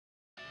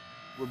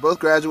We're both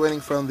graduating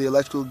from the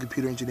Electrical and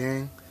Computer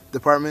Engineering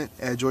Department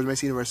at George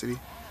Mason University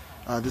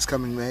this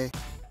coming May.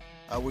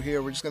 We're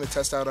here, we're just going to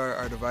test out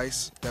our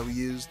device that we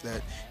use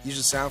that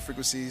uses sound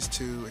frequencies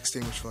to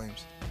extinguish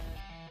flames.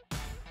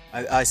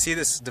 I see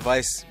this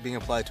device being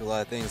applied to a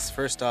lot of things.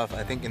 First off,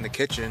 I think in the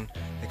kitchen,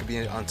 it could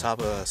be on top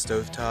of a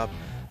stovetop,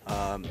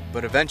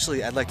 but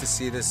eventually I'd like to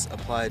see this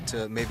applied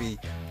to maybe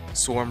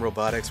swarm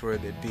robotics where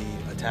it'd be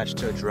attached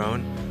to a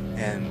drone,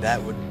 and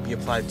that would be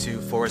applied to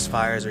forest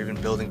fires or even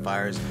building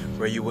fires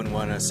where you wouldn't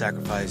want to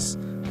sacrifice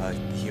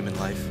human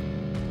life.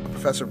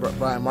 Professor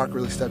Brian Mark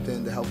really stepped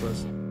in to help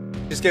us.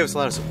 Just gave us a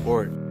lot of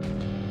support.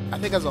 I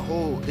think as a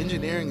whole,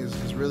 engineering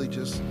is really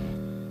just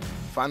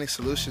finding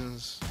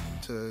solutions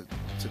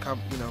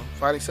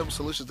finding simple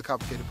solutions to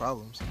complicated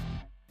problems.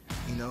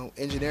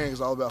 Engineering is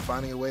all about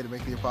finding a way to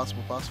make the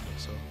impossible possible,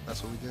 so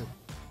that's what we did.